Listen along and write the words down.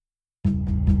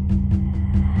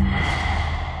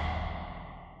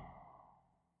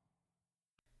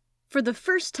For the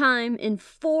first time in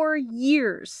 4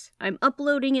 years, I'm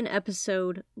uploading an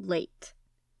episode late.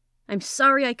 I'm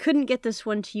sorry I couldn't get this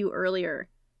one to you earlier.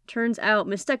 Turns out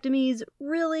mastectomies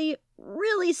really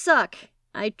suck.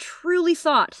 I truly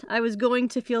thought I was going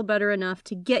to feel better enough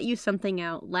to get you something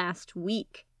out last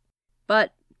week.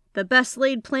 But the best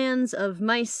laid plans of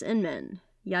mice and men,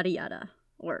 yada yada.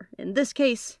 Or, in this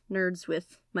case, nerds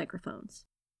with microphones.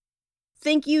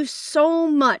 Thank you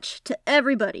so much to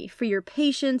everybody for your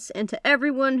patience and to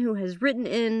everyone who has written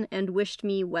in and wished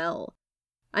me well.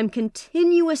 I'm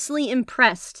continuously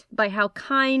impressed by how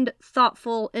kind,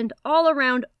 thoughtful, and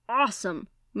all-around awesome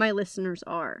my listeners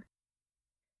are.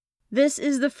 This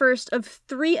is the first of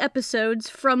 3 episodes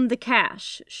from The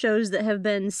Cache, shows that have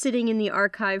been sitting in the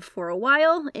archive for a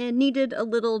while and needed a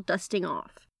little dusting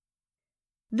off.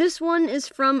 This one is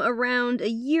from around 1.5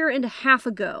 years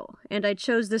ago, and I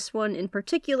chose this one in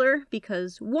particular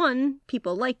because 1,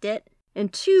 people liked it,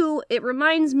 and 2, it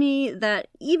reminds me that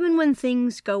even when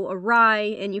things go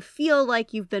awry and you feel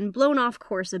like you've been blown off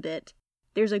course a bit,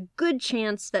 there's a good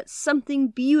chance that something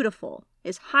beautiful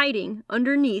is hiding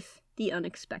underneath the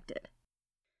unexpected.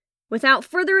 Without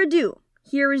further ado,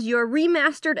 here is your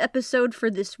remastered episode for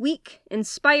this week,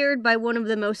 inspired by one of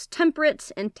the most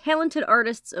temperate and talented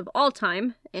artists of all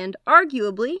time, and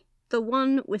arguably the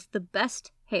one with the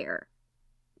best hair,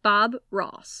 Bob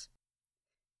Ross.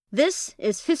 This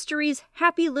is History's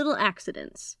Happy Little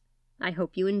Accidents. I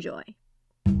hope you enjoy.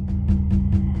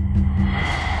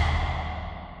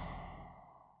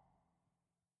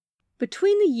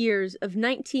 Between the years of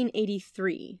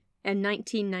 1983 and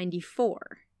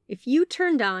 1994, if you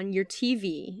turned on your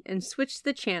TV and switched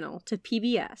the channel to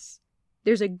PBS,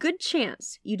 there's a good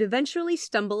chance you'd eventually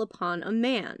stumble upon a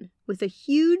man with a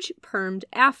huge permed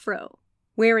afro,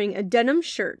 wearing a denim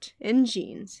shirt and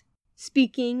jeans,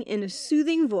 speaking in a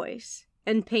soothing voice,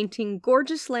 and painting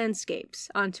gorgeous landscapes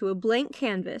onto a blank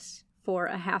canvas for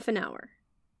a half an hour.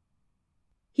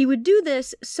 He would do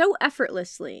this so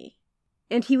effortlessly,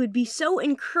 and he would be so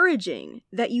encouraging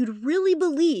that you'd really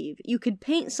believe you could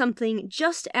paint something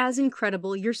just as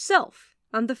incredible yourself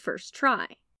on the first try.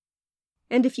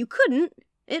 And if you couldn't,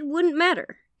 it wouldn't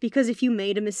matter, because if you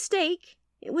made a mistake,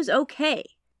 it was okay.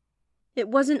 It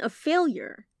wasn't a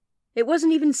failure. It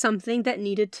wasn't even something that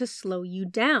needed to slow you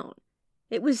down.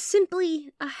 It was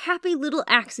simply a happy little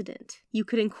accident you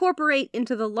could incorporate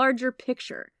into the larger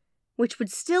picture, which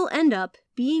would still end up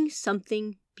being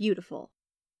something beautiful.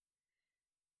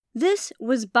 This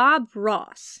was Bob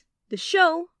Ross. The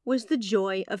show was The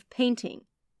Joy of Painting.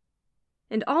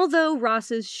 And although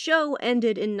Ross's show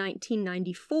ended in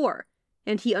 1994,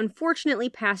 and he unfortunately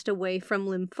passed away from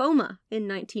lymphoma in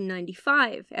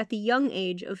 1995 at the young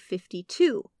age of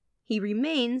 52, he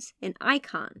remains an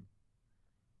icon.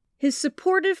 His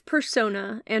supportive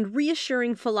persona and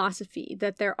reassuring philosophy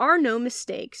that there are no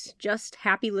mistakes, just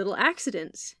happy little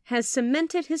accidents, has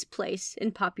cemented his place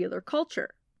in popular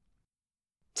culture.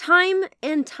 Time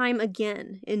and time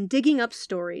again, in digging up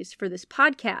stories for this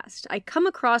podcast, I come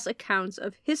across accounts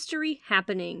of history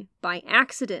happening by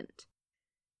accident.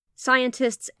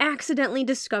 Scientists accidentally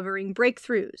discovering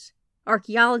breakthroughs,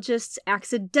 archaeologists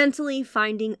accidentally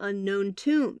finding unknown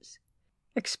tombs,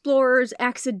 explorers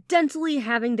accidentally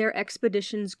having their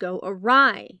expeditions go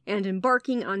awry and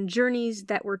embarking on journeys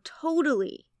that were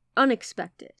totally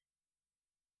unexpected.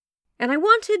 And I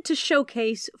wanted to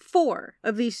showcase 4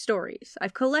 of these stories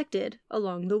I've collected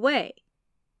along the way,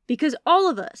 because all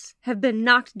of us have been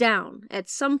knocked down at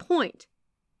some point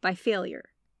by failure,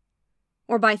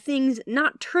 or by things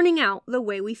not turning out the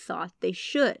way we thought they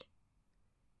should.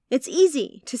 It's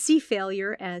easy to see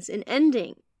failure as an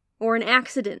ending, or an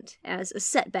accident as a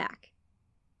setback.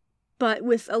 But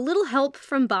with a little help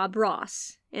from Bob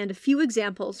Ross, and a few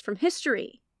examples from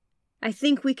history, I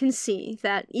think we can see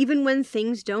that even when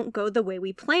things don't go the way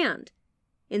we planned,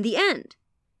 in the end,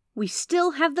 we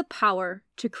still have the power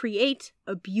to create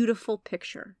a beautiful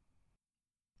picture.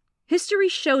 History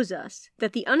shows us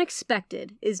that the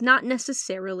unexpected is not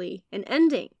necessarily an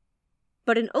ending,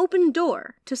 but an open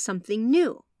door to something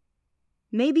new,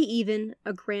 maybe even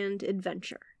a grand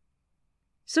adventure.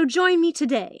 So join me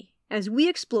today as we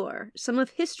explore some of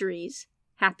history's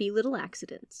happy little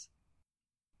accidents.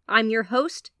 I'm your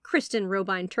host, Kristen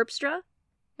Robine Terpstra,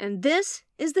 and this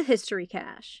is the History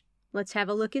Cache. Let's have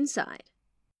a look inside.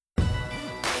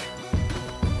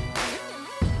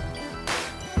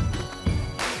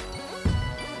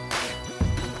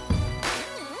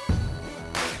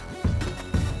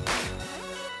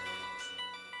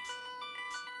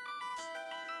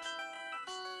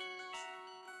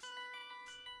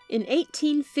 In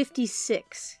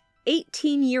 1856,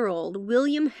 18-year-old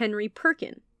William Henry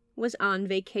Perkin was on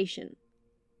vacation.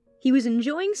 He was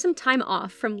enjoying some time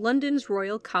off from London's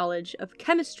Royal College of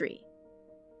Chemistry.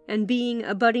 And being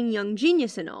a budding young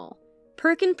genius and all,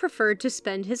 Perkin preferred to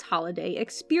spend his holiday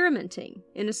experimenting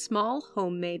in a small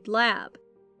homemade lab.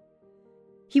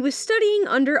 He was studying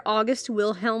under August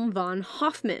Wilhelm von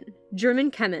Hofmann,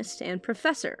 German chemist and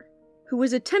professor, who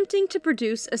was attempting to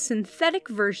produce a synthetic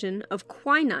version of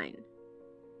quinine.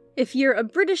 If you're a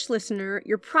British listener,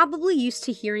 you're probably used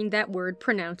to hearing that word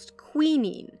pronounced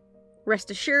quinine.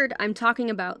 Rest assured, I'm talking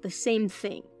about the same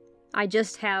thing. I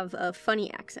just have a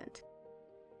funny accent.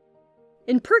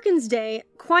 In Perkin's day,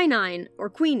 quinine, or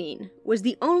quinine, was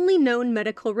the only known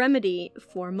medical remedy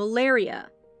for malaria.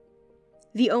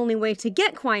 The only way to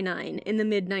get quinine in the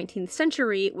mid-19th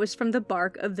century was from the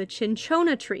bark of the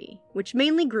cinchona tree, which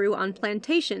mainly grew on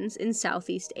plantations in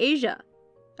Southeast Asia.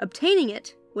 Obtaining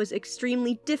it was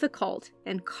extremely difficult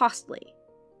and costly.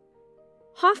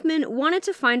 Hofmann wanted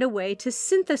to find a way to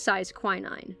synthesize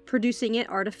quinine, producing it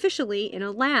artificially in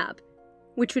a lab,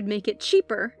 which would make it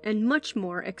cheaper and much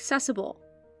more accessible.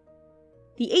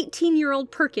 The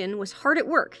 18-year-old Perkin was hard at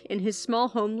work in his small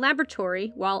home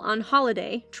laboratory while on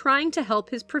holiday, trying to help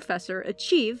his professor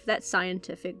achieve that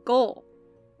scientific goal.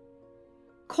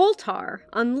 Coal tar,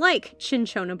 unlike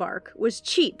cinchona bark, was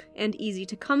cheap and easy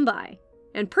to come by,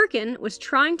 and Perkin was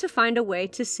trying to find a way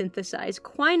to synthesize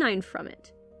quinine from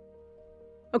it.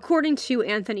 According to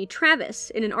Anthony Travis,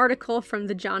 in an article from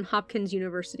the Johns Hopkins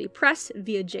University Press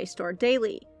via JSTOR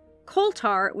Daily, coal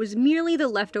tar was merely the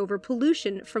leftover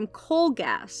pollution from coal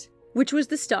gas, which was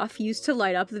the stuff used to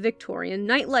light up the Victorian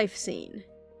nightlife scene.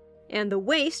 And the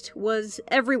waste was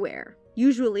everywhere,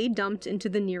 usually dumped into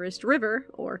the nearest river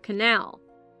or canal.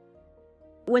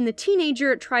 When the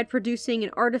teenager tried producing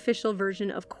an artificial version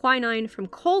of quinine from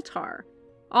coal tar,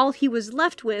 all he was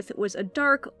left with was a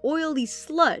dark, oily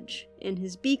sludge in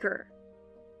his beaker.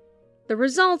 The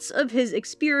results of his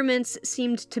experiments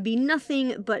seemed to be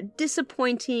nothing but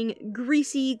disappointing,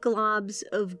 greasy globs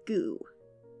of goo.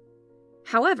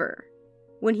 However,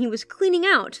 when he was cleaning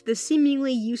out the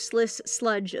seemingly useless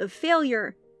sludge of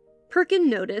failure, Perkin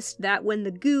noticed that when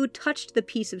the goo touched the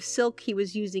piece of silk he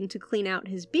was using to clean out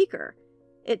his beaker,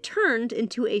 it turned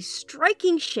into a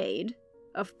striking shade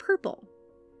of purple.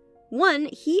 One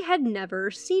he had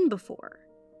never seen before.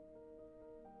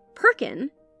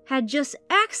 Perkin had just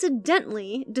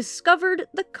accidentally discovered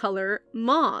the color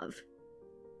mauve.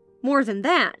 More than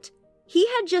that, he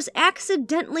had just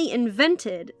accidentally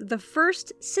invented the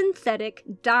first synthetic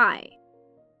dye.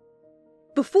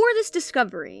 Before this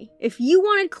discovery, if you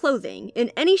wanted clothing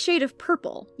in any shade of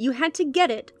purple, you had to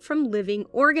get it from living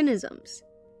organisms.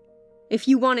 If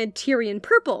you wanted Tyrian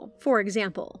purple, for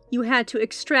example, you had to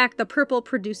extract the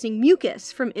purple-producing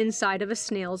mucus from inside of a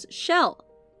snail's shell,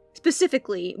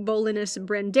 specifically Bolinus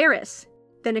brendaris,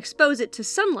 then expose it to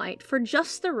sunlight for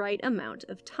just the right amount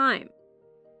of time.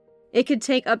 It could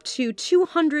take up to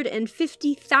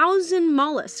 250,000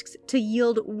 mollusks to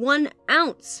yield 1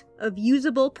 ounce of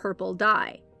usable purple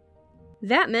dye.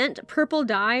 That meant purple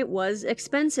dye was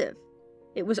expensive.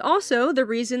 It was also the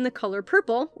reason the color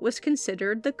purple was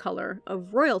considered the color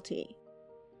of royalty.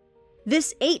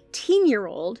 This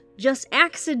 18-year-old just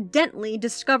accidentally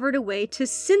discovered a way to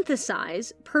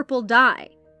synthesize purple dye.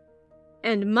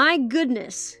 And my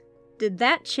goodness, did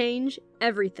that change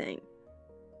everything.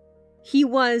 He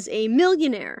was a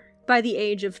millionaire by the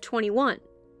age of 21.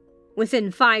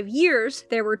 Within 5 years,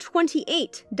 there were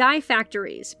 28 dye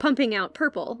factories pumping out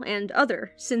purple and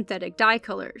other synthetic dye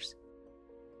colors.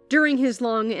 During his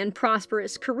long and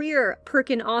prosperous career,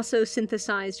 Perkin also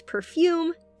synthesized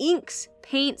perfume, inks,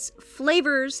 paints,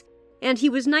 flavors, and he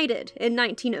was knighted in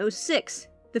 1906,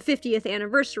 the 50th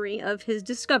anniversary of his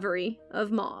discovery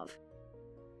of mauve.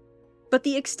 But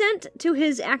the extent to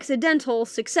his accidental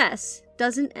success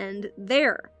doesn't end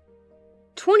there.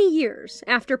 20 years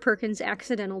after Perkin's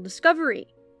accidental discovery,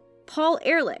 Paul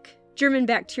Ehrlich, German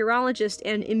bacteriologist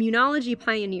and immunology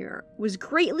pioneer, was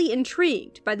greatly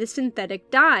intrigued by the synthetic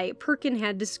dye Perkin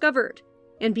had discovered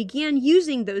and began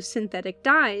using those synthetic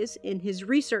dyes in his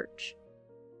research.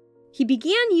 He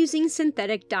began using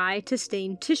synthetic dye to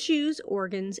stain tissues,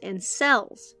 organs, and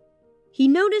cells. He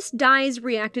noticed dyes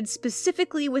reacted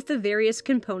specifically with the various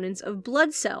components of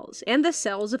blood cells and the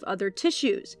cells of other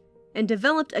tissues, and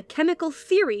developed a chemical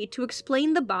theory to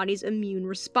explain the body's immune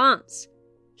response.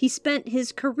 He spent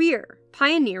his career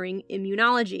pioneering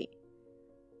immunology.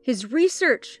 His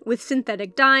research with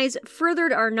synthetic dyes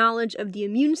furthered our knowledge of the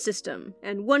immune system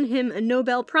and won him a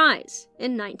Nobel Prize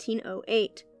in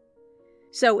 1908.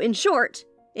 So, in short,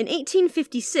 in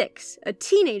 1856, a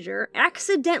teenager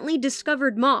accidentally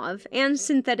discovered mauve and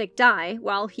synthetic dye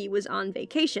while he was on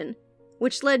vacation,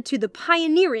 which led to the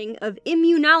pioneering of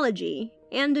immunology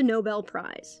and a Nobel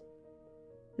Prize.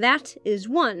 That is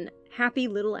one happy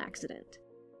little accident.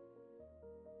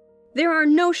 There are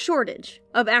no shortage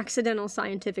of accidental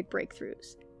scientific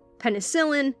breakthroughs.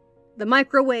 Penicillin, the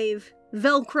microwave,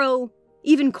 Velcro,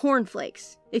 even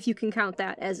cornflakes, if you can count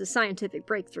that as a scientific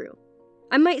breakthrough.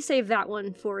 I might save that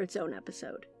one for its own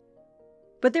episode.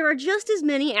 But there are just as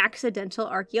many accidental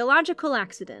archaeological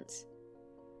accidents.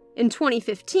 In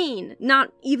 2015,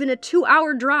 not even a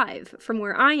 2-hour drive from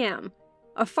where I am,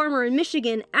 a farmer in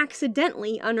Michigan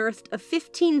accidentally unearthed a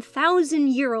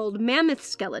 15,000-year-old mammoth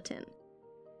skeleton.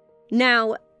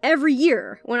 Now, every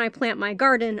year when I plant my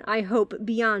garden, I hope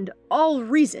beyond all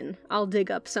reason I'll dig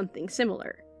up something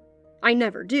similar. I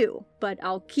never do, but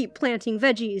I'll keep planting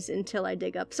veggies until I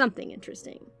dig up something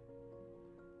interesting.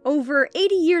 Over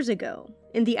 80 years ago,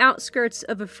 in the outskirts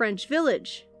of a French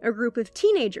village, a group of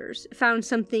teenagers found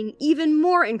something even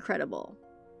more incredible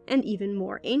and even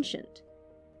more ancient.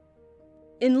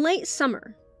 In late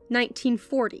summer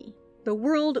 1940, the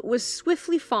world was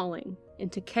swiftly falling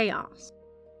into chaos.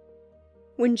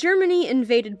 When Germany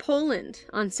invaded Poland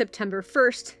on September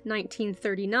 1st,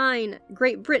 1939,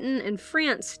 Great Britain and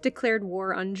France declared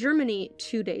war on Germany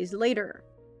 2 days later.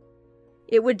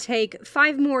 It would take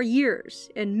 5 more years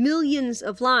and millions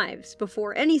of lives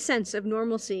before any sense of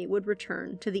normalcy would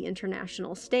return to the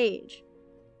international stage.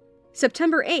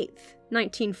 September 8th,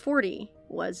 1940,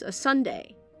 was a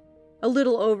Sunday. A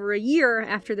little over a year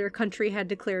after their country had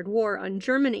declared war on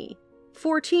Germany,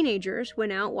 4 teenagers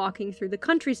went out walking through the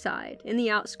countryside in the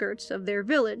outskirts of their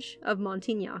village of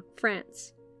Montignac,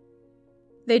 France.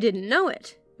 They didn't know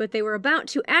it, but they were about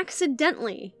to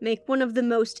accidentally make one of the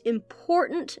most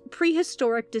important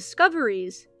prehistoric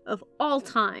discoveries of all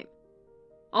time.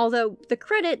 Although the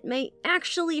credit may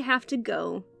actually have to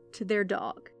go to their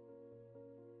dog.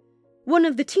 One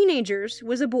of the teenagers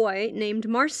was a boy named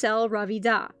Marcel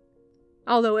Ravida,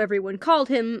 although everyone called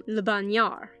him Le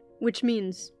Bagnard, which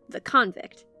means the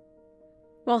convict.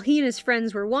 While he and his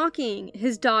friends were walking,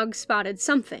 his dog spotted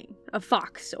something, a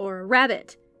fox or a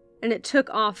rabbit, and it took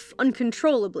off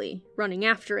uncontrollably, running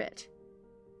after it.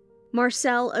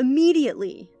 Marcel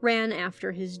immediately ran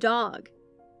after his dog.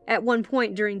 At one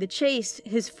point during the chase,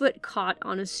 his foot caught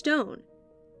on a stone.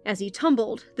 As he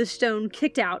tumbled, the stone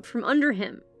kicked out from under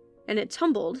him, and it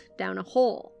tumbled down a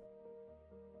hole.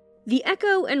 The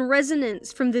echo and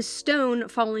resonance from this stone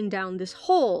falling down this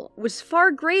hole was far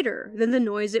greater than the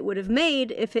noise it would have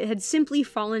made if it had simply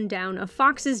fallen down a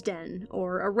fox's den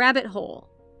or a rabbit hole.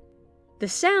 The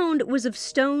sound was of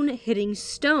stone hitting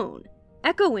stone,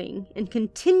 echoing and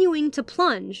continuing to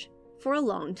plunge for a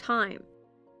long time.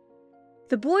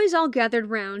 The boys all gathered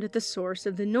round at the source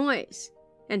of the noise,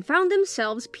 and found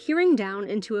themselves peering down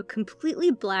into a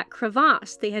completely black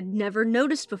crevasse they had never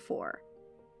noticed before.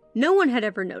 No one had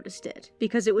ever noticed it,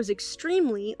 because it was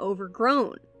extremely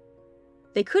overgrown.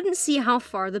 They couldn't see how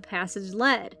far the passage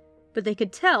led, but they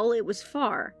could tell it was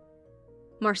far.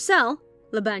 Marcel,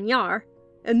 Le Bagnard,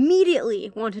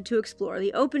 immediately wanted to explore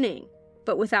the opening,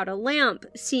 but without a lamp,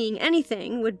 seeing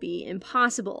anything would be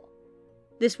impossible.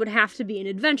 This would have to be an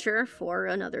adventure for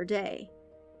another day.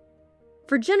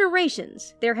 For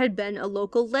generations, there had been a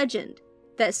local legend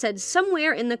that said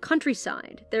somewhere in the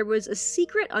countryside there was a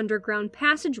secret underground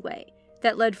passageway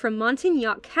that led from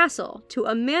Montignac Castle to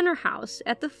a manor house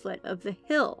at the foot of the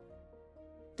hill.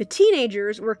 The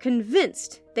teenagers were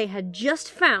convinced they had just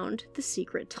found the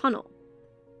secret tunnel.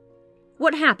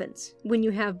 What happens when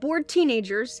you have bored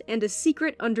teenagers and a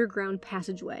secret underground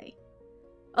passageway?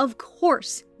 Of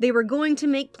course, they were going to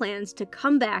make plans to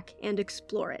come back and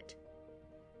explore it.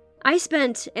 I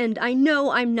spent, and I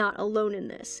know I'm not alone in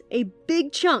this, a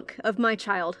big chunk of my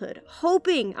childhood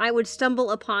hoping I would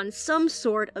stumble upon some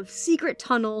sort of secret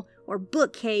tunnel or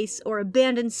bookcase or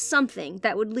abandoned something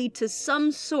that would lead to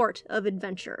some sort of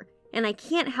adventure, and I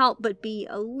can't help but be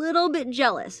a little bit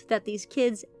jealous that these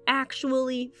kids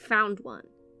actually found one.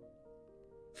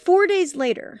 4 days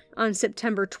later, on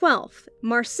September 12th,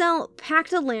 Marcel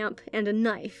packed a lamp and a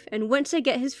knife and went to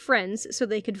get his friends so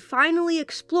they could finally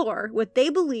explore what they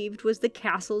believed was the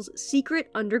castle's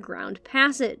secret underground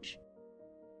passage.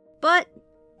 But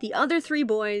the other 3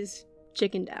 boys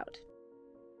chickened out.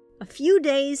 A few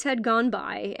days had gone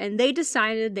by, and they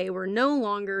decided they were no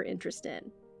longer interested.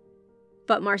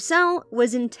 But Marcel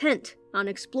was intent on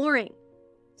exploring,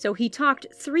 so he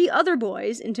talked 3 other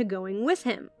boys into going with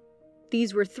him.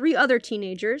 These were 3 other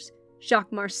teenagers,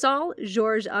 Jacques Marçal,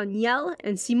 Georges Agnel,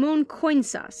 and Simon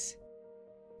Coinsas.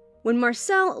 When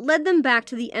Marcel led them back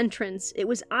to the entrance, it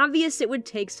was obvious it would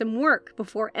take some work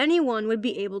before anyone would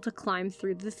be able to climb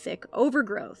through the thick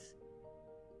overgrowth.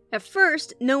 At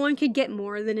first, no one could get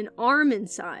more than an arm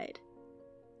inside.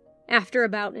 After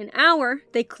about an hour,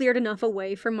 they cleared enough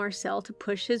away for Marcel to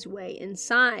push his way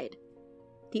inside.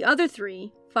 The other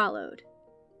 3 followed.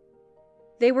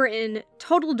 They were in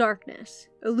total darkness,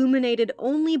 illuminated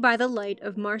only by the light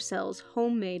of Marcel's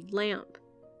homemade lamp.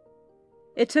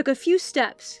 It took a few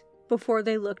steps before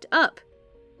they looked up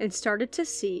and started to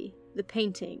see the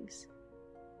paintings.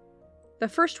 The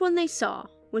first one they saw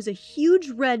was a huge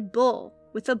red bull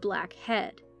with a black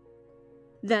head.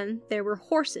 Then there were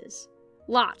horses,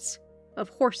 lots of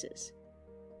horses.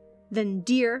 Then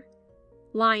deer,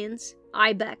 lions,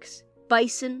 ibex,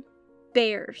 bison,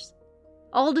 bears,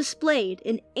 all displayed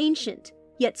in ancient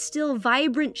yet still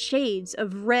vibrant shades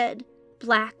of red,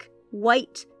 black,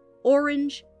 white,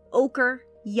 orange, ochre,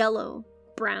 yellow,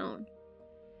 brown.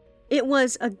 It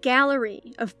was a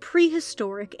gallery of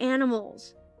prehistoric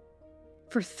animals.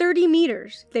 For 30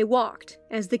 meters they walked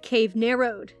as the cave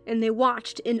narrowed, and they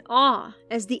watched in awe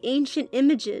as the ancient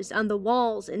images on the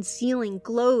walls and ceiling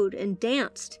glowed and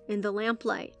danced in the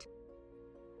lamplight.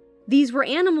 These were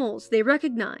animals they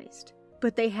recognized,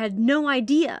 but they had no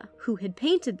idea who had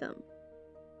painted them.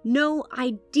 No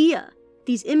idea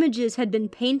these images had been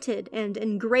painted and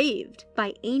engraved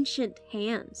by ancient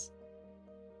hands.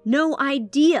 No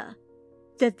idea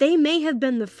that they may have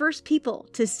been the first people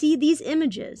to see these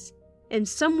images in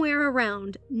somewhere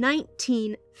around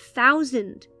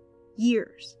 19,000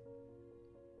 years.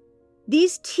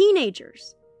 These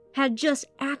teenagers had just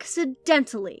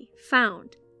accidentally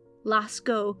found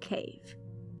Lascaux Cave.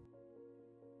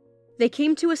 They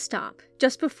came to a stop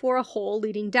just before a hole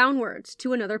leading downwards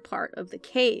to another part of the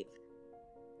cave.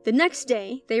 The next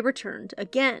day, they returned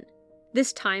again,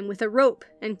 this time with a rope,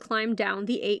 and climbed down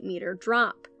the 8-meter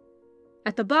drop.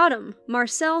 At the bottom,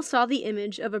 Marcel saw the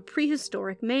image of a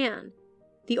prehistoric man,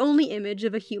 the only image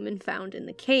of a human found in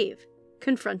the cave,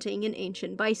 confronting an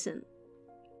ancient bison.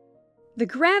 The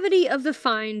gravity of the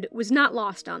find was not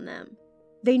lost on them.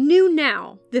 They knew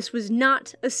now this was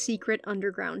not a secret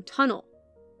underground tunnel.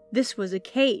 This was a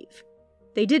cave.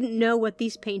 They didn't know what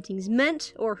these paintings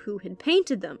meant or who had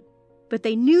painted them, but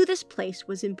they knew this place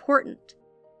was important.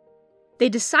 They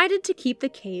decided to keep the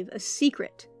cave a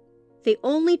secret. They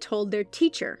only told their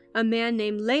teacher, a man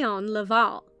named Léon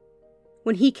Laval.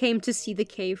 When he came to see the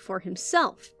cave for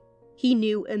himself, he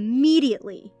knew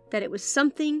immediately that it was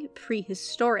something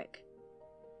prehistoric.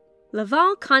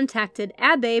 Laval contacted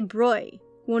Abbé Breuil,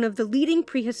 one of the leading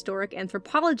prehistoric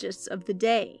anthropologists of the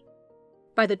day.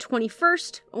 By the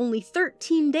 21st, only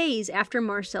 13 days after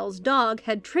Marcel's dog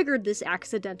had triggered this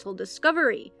accidental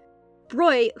discovery,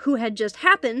 Breuil, who had just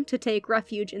happened to take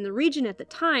refuge in the region at the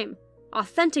time,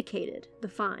 authenticated the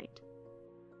find.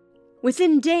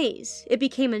 Within days, it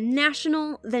became a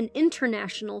national, then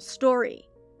international story.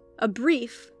 A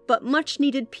brief, but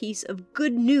much-needed piece of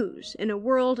good news in a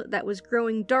world that was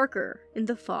growing darker in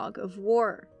the fog of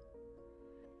war.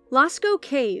 Lascaux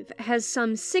Cave has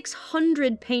some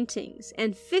 600 paintings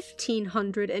and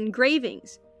 1,500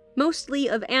 engravings, mostly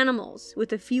of animals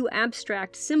with a few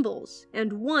abstract symbols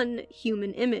and one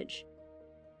human image.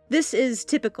 This is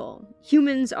typical.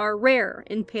 Humans are rare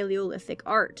in Paleolithic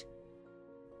art.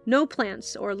 No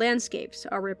plants or landscapes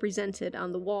are represented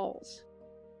on the walls.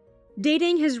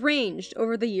 Dating has ranged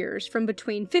over the years from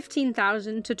between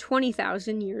 15,000 to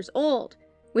 20,000 years old,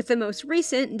 with the most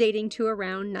recent dating to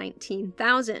around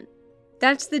 19,000.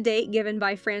 That's the date given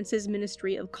by France's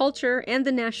Ministry of Culture and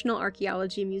the National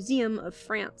Archaeology Museum of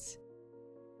France.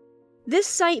 This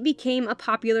site became a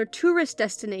popular tourist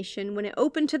destination when it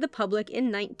opened to the public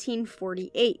in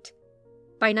 1948.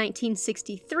 By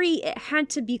 1963, it had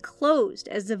to be closed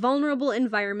as the vulnerable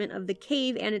environment of the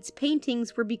cave and its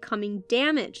paintings were becoming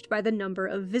damaged by the number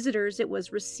of visitors it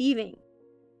was receiving.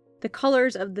 The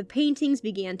colors of the paintings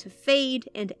began to fade,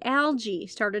 and algae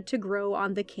started to grow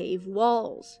on the cave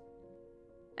walls.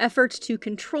 Efforts to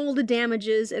control the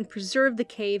damages and preserve the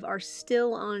cave are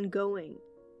still ongoing.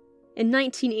 In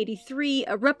 1983,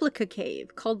 a replica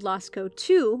cave called Lascaux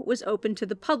II was opened to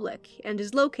the public and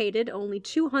is located only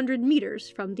 200 meters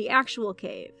from the actual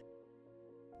cave.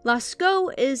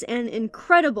 Lascaux is an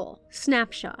incredible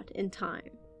snapshot in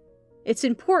time. Its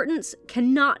importance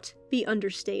cannot be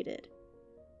understated.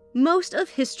 Most of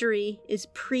history is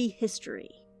prehistory.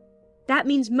 That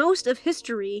means most of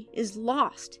history is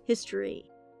lost history.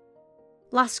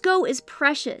 Lascaux is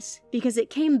precious because it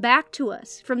came back to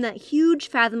us from that huge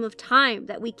fathom of time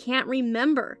that we can't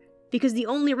remember because the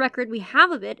only record we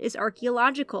have of it is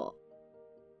archaeological.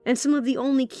 And some of the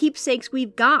only keepsakes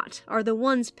we've got are the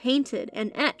ones painted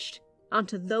and etched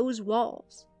onto those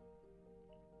walls.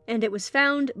 and it was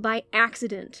found by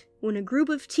accident when a group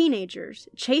of teenagers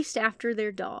chased after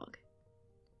their dog.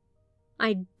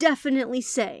 I definitely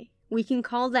say we can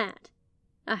call that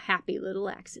a happy little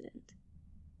accident.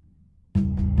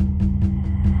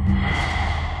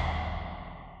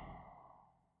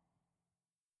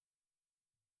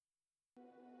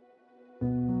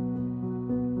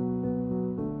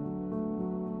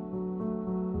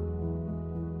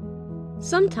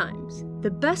 Sometimes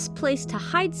the best place to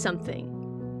hide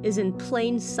something is in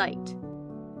plain sight.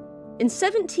 In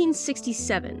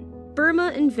 1767,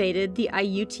 Burma invaded the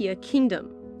Ayutthaya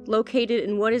Kingdom, located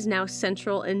in what is now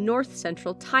central and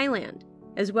north-central Thailand,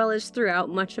 as well as throughout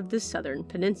much of the southern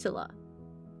peninsula.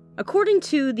 According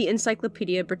to the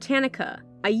Encyclopedia Britannica,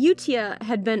 Ayutthaya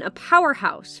had been a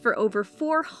powerhouse for over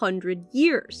 400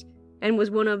 years and was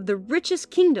one of the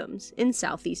richest kingdoms in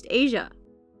Southeast Asia.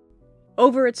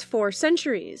 Over its 4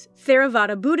 centuries,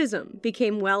 Theravada Buddhism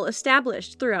became well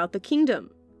established throughout the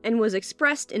kingdom and was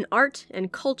expressed in art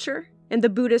and culture, and the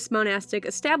Buddhist monastic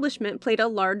establishment played a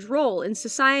large role in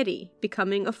society,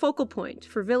 becoming a focal point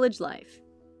for village life.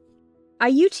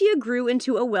 Ayutthaya grew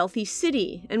into a wealthy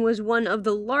city and was one of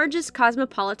the largest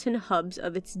cosmopolitan hubs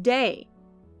of its day.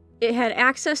 It had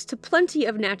access to plenty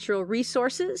of natural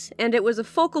resources, and it was a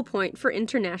focal point for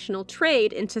international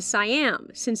trade into Siam,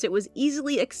 since it was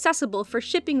easily accessible for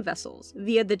shipping vessels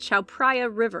via the Chao Phraya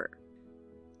River.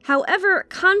 However,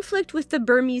 conflict with the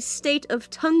Burmese state of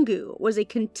Toungoo was a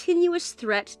continuous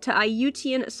threat to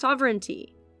Ayutthayan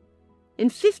sovereignty. In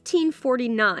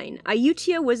 1549,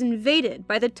 Ayutthaya was invaded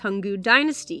by the Toungoo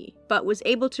dynasty, but was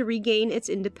able to regain its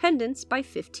independence by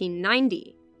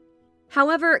 1590.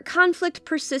 However, conflict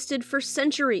persisted for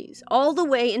centuries, all the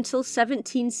way until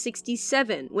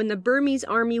 1767, when the Burmese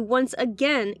army once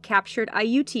again captured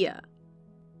Ayutthaya.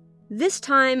 This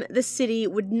time, the city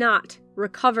would not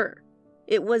recover.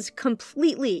 It was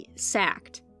completely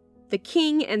sacked. The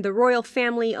king and the royal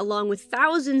family, along with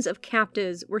thousands of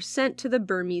captives, were sent to the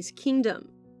Burmese kingdom.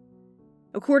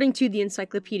 According to the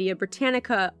Encyclopedia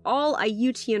Britannica, all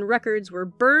Ayutthayan records were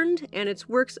burned and its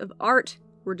works of art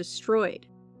were destroyed.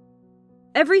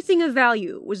 Everything of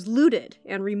value was looted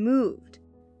and removed.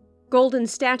 Golden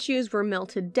statues were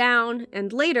melted down,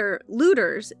 and later,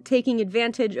 looters, taking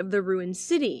advantage of the ruined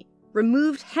city,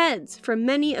 removed heads from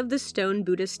many of the stone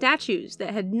Buddha statues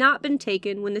that had not been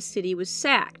taken when the city was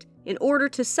sacked, in order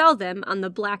to sell them on the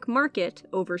black market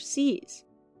overseas.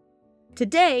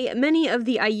 Today, many of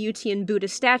the Ayutthayan Buddha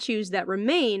statues that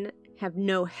remain have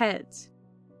no heads.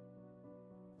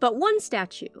 But one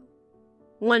statue,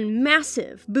 one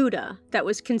massive Buddha that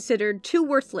was considered too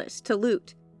worthless to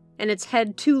loot, and its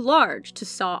head too large to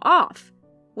saw off,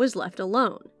 was left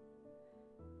alone.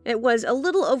 It was a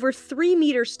little over 3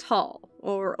 meters tall,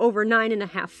 or over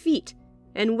 9.5 feet,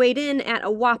 and weighed in at a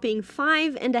whopping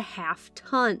 5.5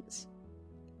 tons.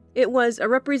 It was a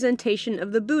representation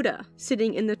of the Buddha,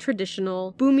 sitting in the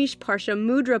traditional Bhumishparsha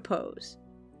Mudra pose.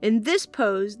 In this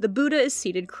pose, the Buddha is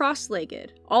seated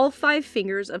cross-legged, all 5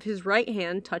 fingers of his right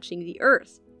hand touching the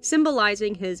earth,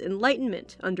 symbolizing his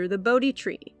enlightenment under the Bodhi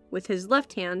tree, with his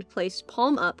left hand placed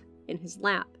palm up in his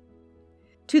lap.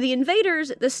 To the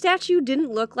invaders, the statue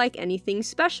didn't look like anything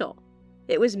special.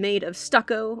 It was made of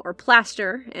stucco or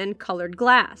plaster and colored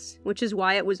glass, which is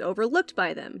why it was overlooked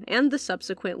by them and the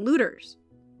subsequent looters.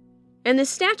 And the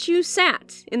statue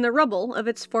sat in the rubble of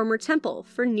its former temple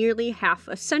for nearly half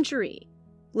a century,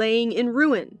 laying in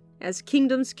ruin as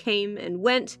kingdoms came and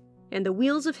went, and the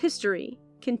wheels of history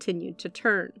continued to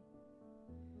turn.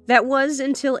 That was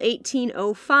until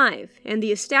 1805 and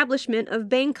the establishment of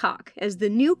Bangkok as the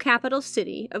new capital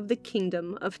city of the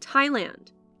Kingdom of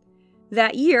Thailand.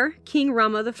 That year, King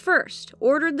Rama I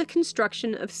ordered the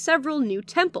construction of several new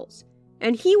temples,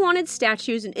 and he wanted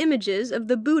statues and images of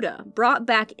the Buddha brought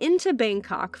back into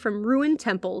Bangkok from ruined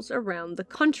temples around the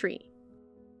country.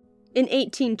 In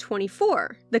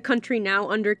 1824, the country now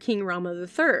under King Rama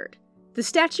III, the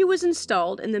statue was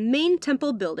installed in the main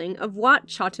temple building of Wat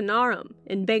Chattanaram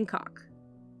in Bangkok.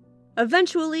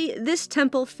 Eventually, this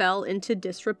temple fell into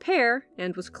disrepair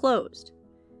and was closed.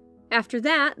 After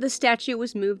that, the statue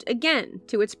was moved again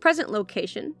to its present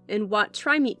location in Wat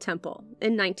Trimit Temple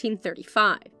in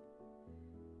 1935.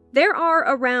 There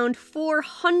are around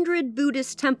 400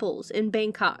 Buddhist temples in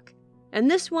Bangkok,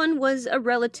 and this one was a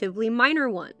relatively minor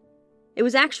one. It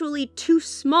was actually too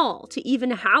small to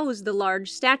even house the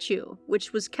large statue,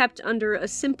 which was kept under a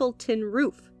simple tin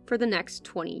roof for the next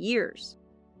 20 years.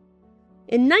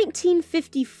 In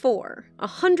 1954,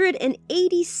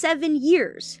 187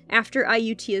 years after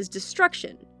Ayutthaya's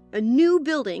destruction, a new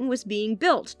building was being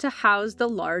built to house the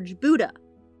large Buddha.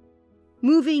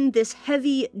 Moving this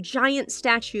heavy, giant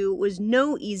statue was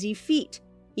no easy feat,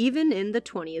 even in the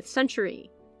 20th century.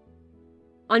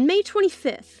 On May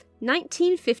 25th,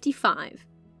 1955,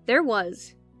 there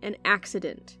was an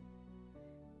accident.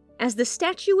 As the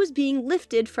statue was being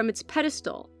lifted from its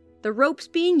pedestal, the ropes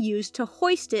being used to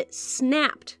hoist it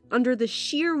snapped under the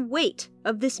sheer weight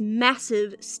of this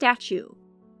massive statue.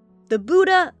 The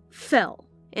Buddha fell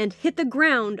and hit the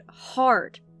ground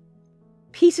hard.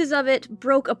 Pieces of it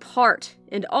broke apart,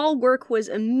 and all work was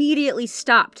immediately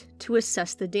stopped to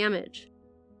assess the damage.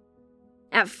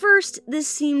 At first, this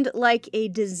seemed like a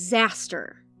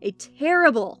disaster, a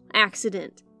terrible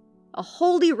accident. A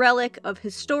holy relic of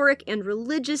historic and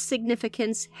religious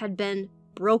significance had been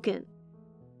broken.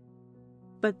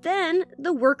 But then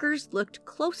the workers looked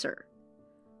closer.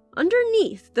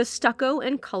 Underneath the stucco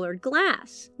and colored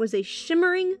glass was a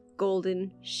shimmering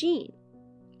golden sheen.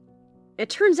 It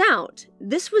turns out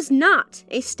this was not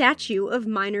a statue of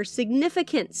minor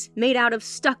significance made out of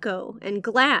stucco and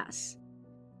glass.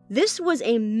 This was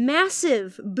a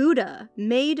massive Buddha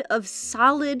made of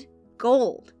solid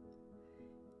gold.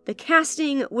 The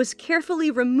casting was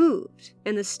carefully removed,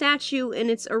 and the statue in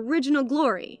its original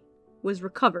glory was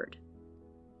recovered.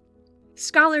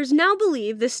 Scholars now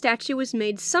believe this statue was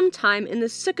made sometime in the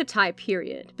Sukhothai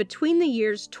period, between the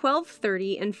years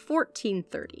 1230 and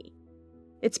 1430.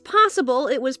 It's possible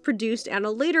it was produced at a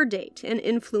later date and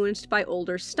influenced by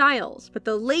older styles, but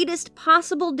the latest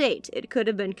possible date it could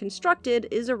have been constructed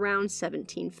is around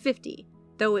 1750,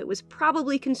 though it was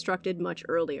probably constructed much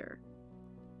earlier.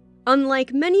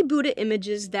 Unlike many Buddha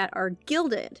images that are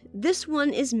gilded, this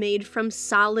one is made from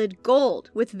solid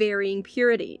gold with varying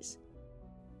purities.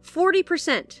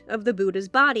 40% of the Buddha's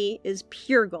body is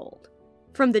pure gold.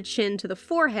 From the chin to the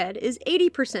forehead is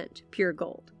 80% pure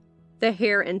gold. The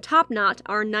hair and top knot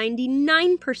are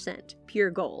 99% pure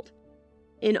gold.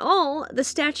 In all, the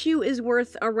statue is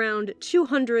worth around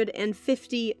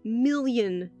 $250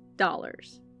 million.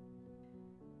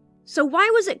 So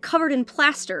why was it covered in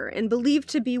plaster and believed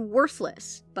to be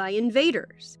worthless by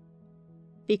invaders?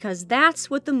 Because that's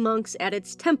what the monks at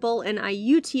its temple in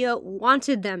Ayutthaya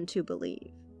wanted them to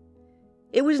believe.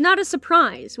 It was not a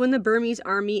surprise when the Burmese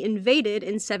army invaded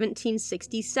in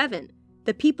 1767.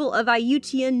 The people of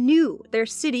Ayutthaya knew their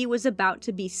city was about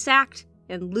to be sacked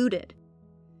and looted.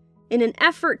 In an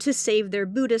effort to save their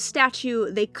Buddha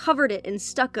statue, they covered it in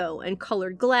stucco and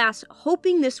colored glass,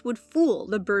 hoping this would fool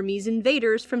the Burmese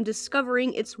invaders from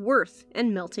discovering its worth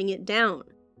and melting it down.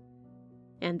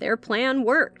 And their plan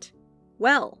worked.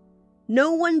 Well,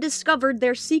 no one discovered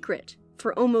their secret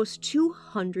for almost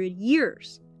 200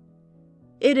 years.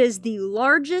 It is the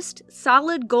largest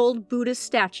solid gold Buddha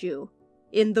statue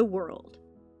in the world.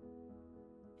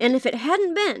 And if it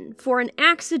hadn't been for an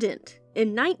accident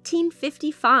in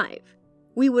 1955,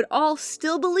 we would all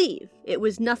still believe it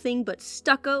was nothing but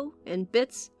stucco and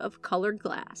bits of colored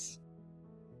glass.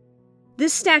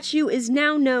 This statue is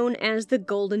now known as the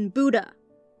Golden Buddha.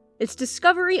 Its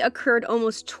discovery occurred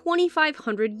almost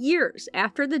 2,500 years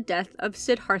after the death of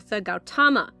Siddhartha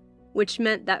Gautama, which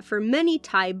meant that for many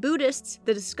Thai Buddhists,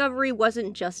 the discovery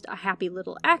wasn't just a happy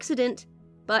little accident,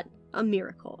 but a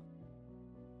miracle.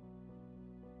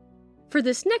 For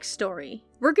this next story,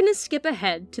 we're going to skip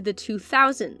ahead to the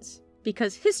 2000s,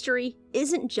 because history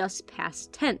isn't just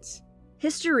past tense.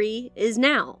 History is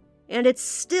now, and it's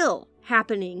still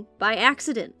happening by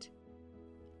accident.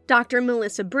 Dr.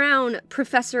 Melissa Brown,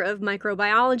 professor of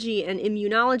microbiology and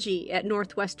immunology at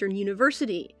Northwestern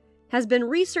University, has been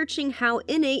researching how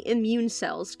innate immune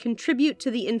cells contribute to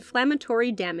the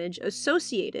inflammatory damage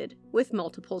associated with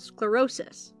multiple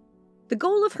sclerosis. The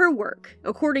goal of her work,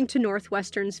 according to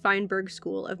Northwestern's Feinberg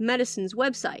School of Medicine's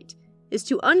website, is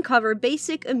to uncover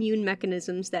basic immune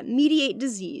mechanisms that mediate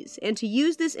disease and to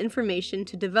use this information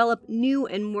to develop new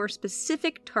and more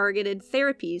specific targeted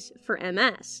therapies for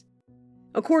MS.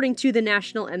 According to the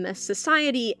National MS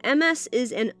Society, MS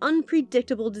is an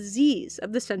unpredictable disease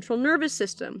of the central nervous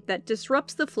system that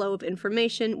disrupts the flow of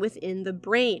information within the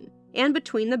brain and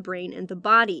between the brain and the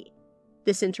body.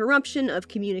 This interruption of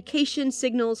communication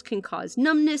signals can cause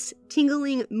numbness,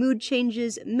 tingling, mood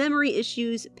changes, memory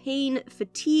issues, pain,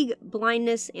 fatigue,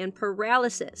 blindness, and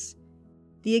paralysis.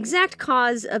 The exact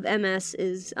cause of MS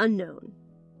is unknown,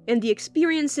 and the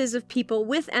experiences of people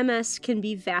with MS can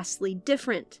be vastly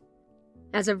different.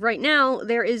 As of right now,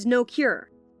 there is no cure.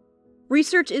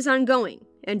 Research is ongoing,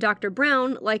 and Dr.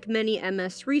 Brown, like many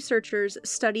MS researchers,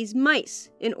 studies mice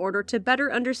in order to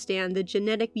better understand the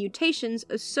genetic mutations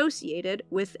associated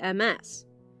with MS.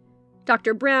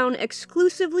 Dr. Brown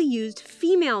exclusively used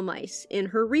female mice in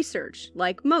her research,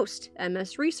 like most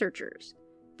MS researchers.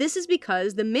 This is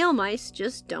because the male mice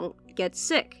just don't get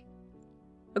sick.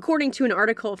 According to an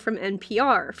article from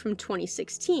NPR from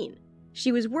 2016,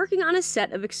 she was working on a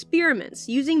set of experiments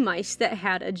using mice that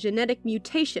had a genetic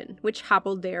mutation which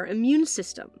hobbled their immune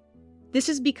system. This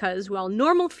is because while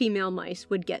normal female mice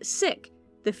would get sick,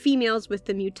 the females with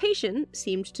the mutation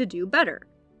seemed to do better.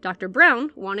 Dr.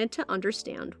 Brown wanted to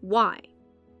understand why.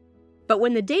 But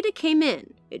when the data came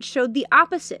in, it showed the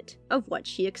opposite of what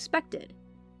she expected.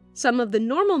 Some of the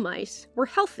normal mice were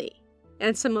healthy,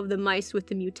 and some of the mice with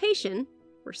the mutation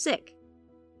were sick.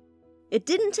 It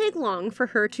didn't take long for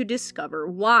her to discover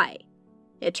why.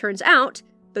 It turns out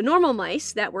the normal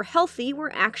mice that were healthy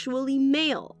were actually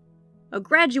male. A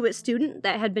graduate student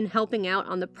that had been helping out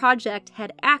on the project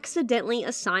had accidentally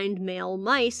assigned male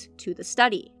mice to the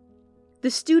study.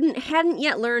 The student hadn't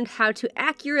yet learned how to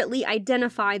accurately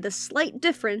identify the slight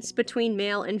difference between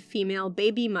male and female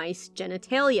baby mice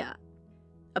genitalia.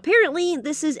 Apparently,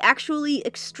 this is actually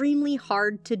extremely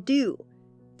hard to do.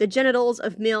 The genitals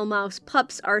of male mouse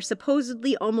pups are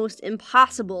supposedly almost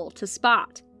impossible to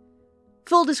spot.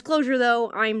 Full disclosure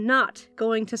though, I'm not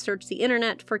going to search the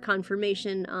internet for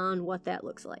confirmation on what that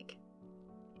looks like.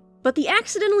 But the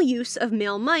accidental use of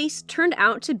male mice turned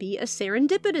out to be a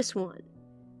serendipitous one.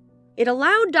 It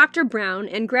allowed Dr. Brown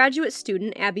and graduate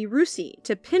student Abby Rusi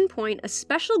to pinpoint a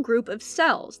special group of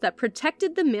cells that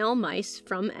protected the male mice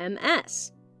from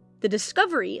MS. The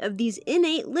discovery of these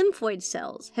innate lymphoid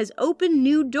cells has opened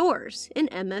new doors in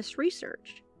MS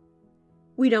research.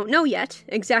 We don't know yet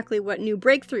exactly what new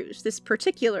breakthroughs this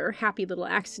particular happy little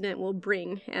accident will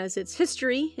bring, as its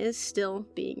history is still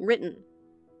being written.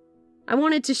 I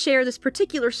wanted to share this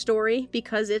particular story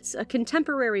because it's a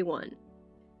contemporary one.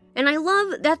 And I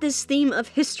love that this theme of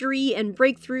history and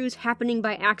breakthroughs happening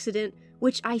by accident,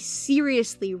 which I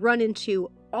seriously run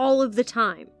into all of the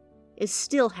time, is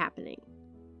still happening.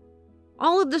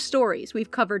 All of the stories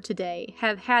we've covered today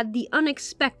have had the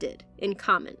unexpected in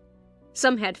common.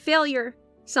 Some had failure,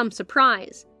 some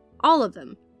surprise, all of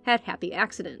them had happy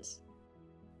accidents.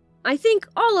 I think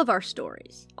all of our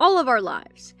stories, all of our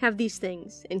lives, have these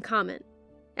things in common,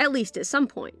 at least at some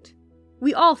point.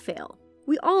 We all fail.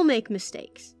 We all make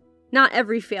mistakes. Not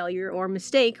every failure or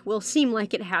mistake will seem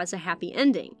like it has a happy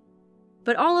ending,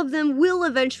 but all of them will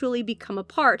eventually become a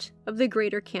part of the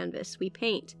greater canvas we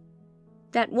paint.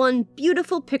 That one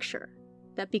beautiful picture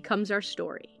that becomes our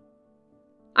story.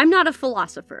 I'm not a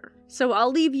philosopher, so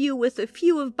I'll leave you with a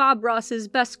few of Bob Ross's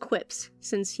best quips,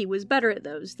 since he was better at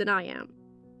those than I am.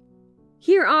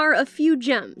 Here are a few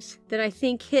gems that I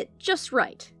think hit just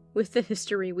right with the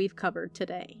history we've covered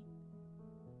today.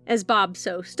 As Bob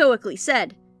so stoically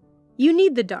said, you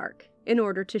need the dark in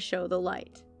order to show the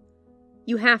light.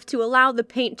 You have to allow the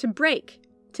paint to break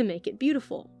to make it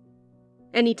beautiful.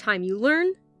 Anytime you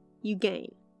learn, you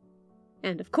gain.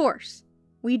 And of course,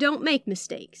 we don't make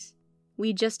mistakes.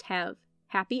 We just have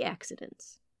happy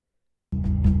accidents.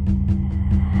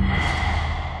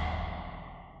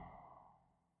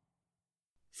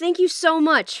 Thank you so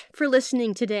much for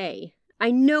listening today.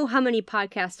 I know how many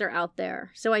podcasts are out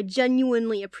there, so I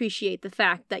genuinely appreciate the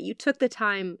fact that you took the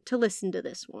time to listen to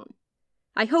this one.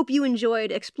 I hope you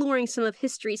enjoyed exploring some of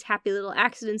history's happy little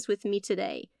accidents with me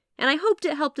today, and I hoped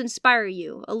it helped inspire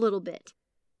you a little bit.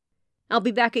 I'll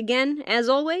be back again, as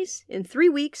always, in 3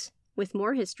 weeks with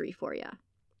more history for you.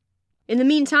 In the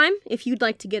meantime, if you'd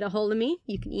like to get a hold of me,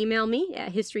 you can email me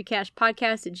at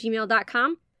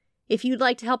historycashpodcast@gmail.com. If you'd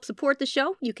like to help support the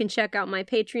show, you can check out my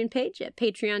Patreon page at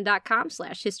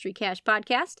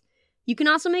patreon.com/historycashpodcast. You can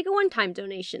also make a one-time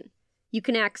donation. You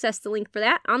can access the link for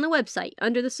that on the website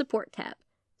under the support tab.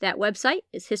 That website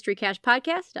is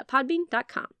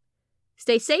historycashpodcast.podbean.com.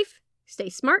 Stay safe, stay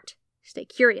smart, stay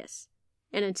curious.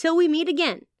 And until we meet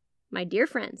again, my dear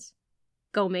friends,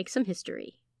 go make some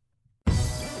history.